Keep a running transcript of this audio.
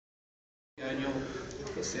Año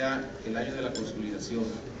que sea el año de la consolidación.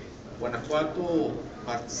 Guanajuato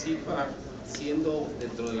participa siendo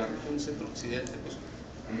dentro de la región centro-occidente pues,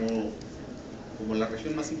 como la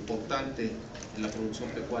región más importante en la producción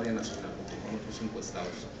pecuaria nacional, con otros 5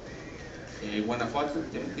 estados. Guanajuato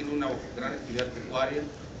también tiene una gran actividad pecuaria,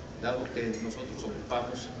 dado que nosotros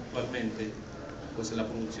ocupamos actualmente pues, en la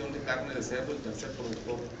producción de carne de cerdo, el tercer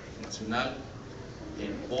productor nacional,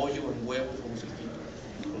 en pollo, en huevos, somos el quinto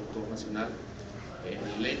productor nacional,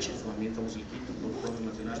 en leche también somos el quinto productor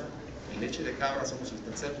nacional, en leche de cabra somos el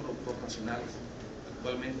tercer productor nacional.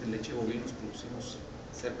 Actualmente en leche de bovinos producimos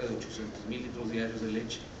cerca de 800,000 litros diarios de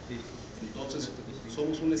leche. Entonces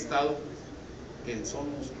somos un estado que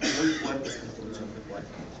somos muy fuertes en la producción pecuaria,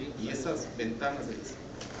 y estas ventanas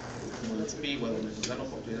como la espigua, donde nos dan la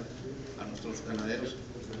oportunidad a nuestros ganaderos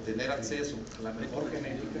de tener acceso a la mejor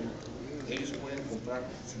genética. Ellos pueden comprar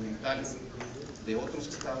sementales de otros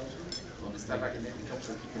estados donde está la genética un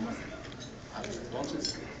poquito más alta.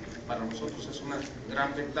 Entonces, para nosotros es una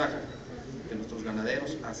gran ventaja que nuestros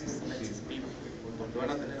ganaderos asistan a este espigua, porque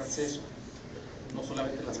van a tener acceso no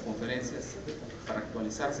solamente a las conferencias para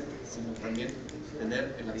actualizarse, sino también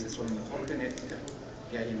tener el acceso a la mejor genética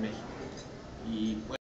que hay en México. Y